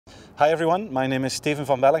Hi everyone, my name is Steven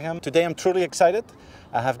van Belleghem. Today I'm truly excited.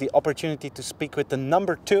 I have the opportunity to speak with the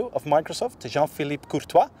number 2 of Microsoft, Jean-Philippe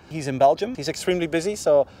Courtois. He's in Belgium. He's extremely busy,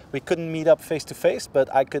 so we couldn't meet up face to face, but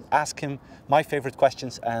I could ask him my favorite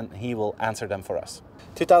questions and he will answer them for us.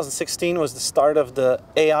 2016 was the start of the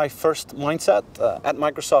AI first mindset at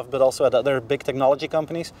Microsoft, but also at other big technology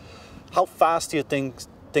companies. How fast do you think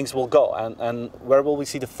things will go, and where will we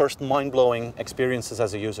see the first mind-blowing experiences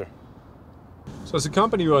as a user? So as a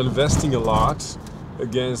company, we are investing a lot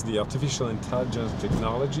against the artificial intelligence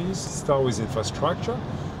technologies. Start with infrastructure.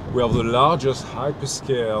 We have the largest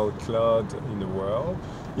hyperscale cloud in the world.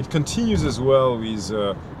 It continues as well with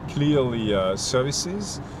clearly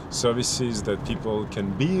services that people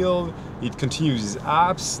can build. It continues with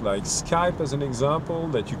apps like Skype as an example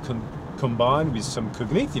that you can combine with some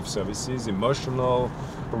cognitive services, emotional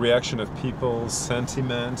reaction of people,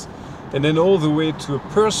 sentiment, and then all the way to a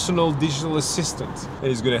personal digital assistant.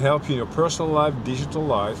 And it's going to help you in your personal life, digital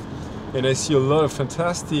life. And I see a lot of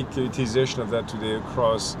fantastic utilization of that today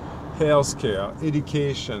across healthcare,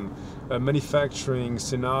 education, manufacturing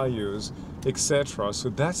scenarios, etc. So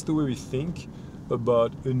that's the way we think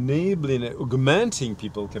about enabling and augmenting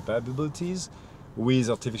people's capabilities with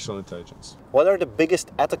artificial intelligence. What are the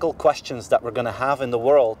biggest ethical questions that we're going to have in the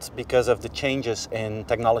world because of the changes in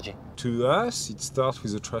technology? To us, it starts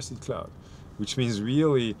with a trusted cloud, which means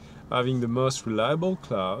really having the most reliable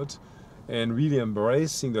cloud and really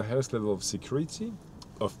embracing the highest level of security,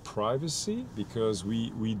 of privacy, because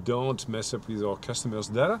we don't mess up with our customers'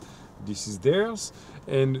 data. This is theirs.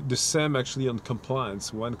 And the same actually on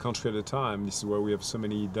compliance, one country at a time. This is why we have so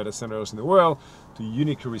many data centers in the world, to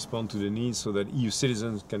uniquely respond to the needs so that EU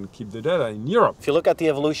citizens can keep the data in Europe. If you look at the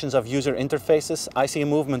evolutions of user interfaces, I see a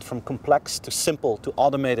movement from complex to simple to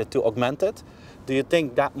automated to augmented. Do you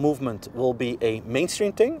think that movement will be a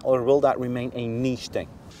mainstream thing, or will that remain a niche thing?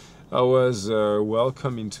 I was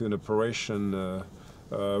welcome into an operation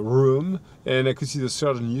room, and I could see the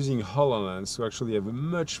surgeon using hololens to actually have a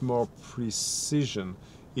much more precision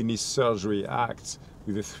in his surgery act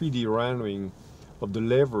with a 3D rendering of the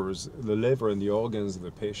liver and the organs of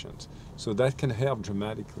the patient. So that can help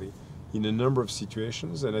dramatically in a number of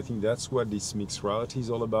situations, and I think that's what this mixed reality is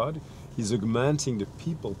all about, is augmenting the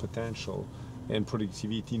people potential and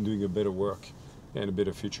productivity in doing a better work and a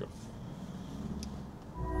better future.